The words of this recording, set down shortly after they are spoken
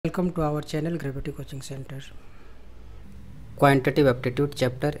Welcome to our channel Gravity Coaching Center. Quantitative Aptitude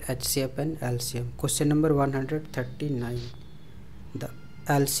chapter HCF and LCM. Question number 139. The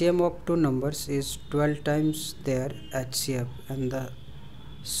LCM of two numbers is 12 times their HCF and the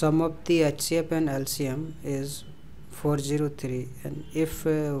sum of the HCF and LCM is 403, and if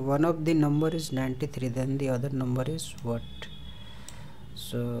one of the number is 93, then the other number is what?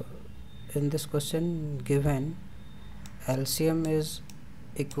 So in this question given, LCM is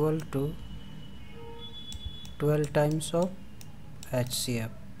equal to 12 times of HCF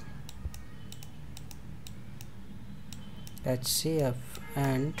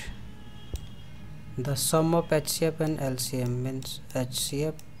and the sum of HCF and LCM means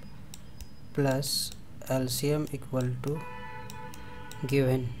HCF plus LCM equal to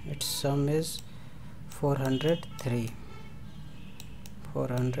given its sum is 403.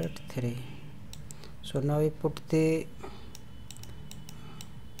 So now we put the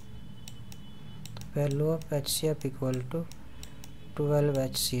value of HCF equal to 12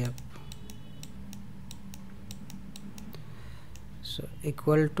 HCF, so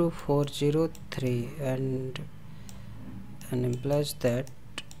equal to 403, and implies that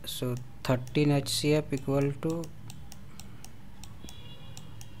so 13 HCF equal to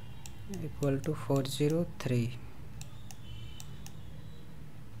 403.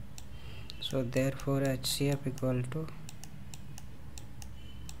 So therefore HCF equal to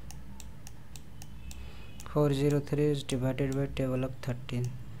 403 is divided by table of 13.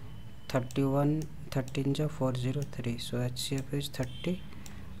 13 is 403, so HCF is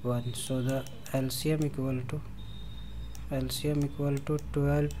 31. So the LCM equal to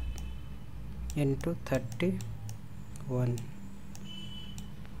 12 into 31.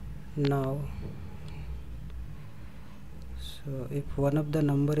 Now so if one of the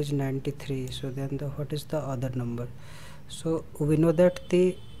number is 93, so then what is the other number? So we know that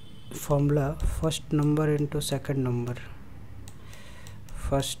the formula first number into second number,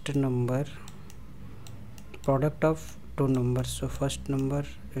 product of two numbers, so first number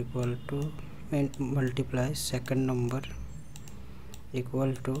equal to multiply second number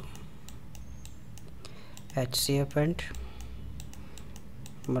equal to HCF and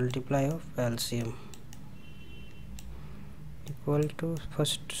multiply of LCM equal to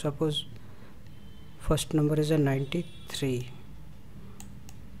suppose first number is a 93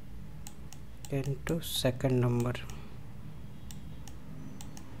 into second number,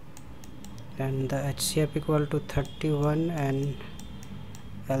 and the HCF equal to 31 and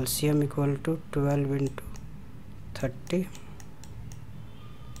LCM equal to 12 into 31.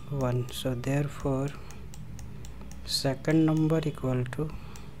 So therefore second number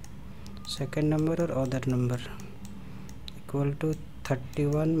or other number equal to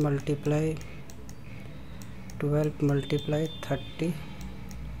 31 multiply 12 multiply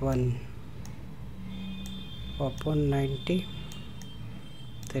 31 upon 93.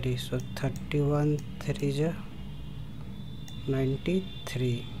 So 31 3 is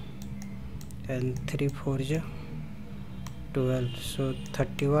 93 and 3 4 is 12. So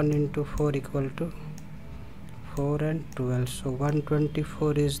 31 into 4 equal to 4 and 12. So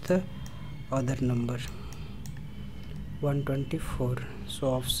 124 is the other number, 124. So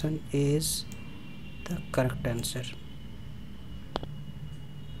option A is the correct answer.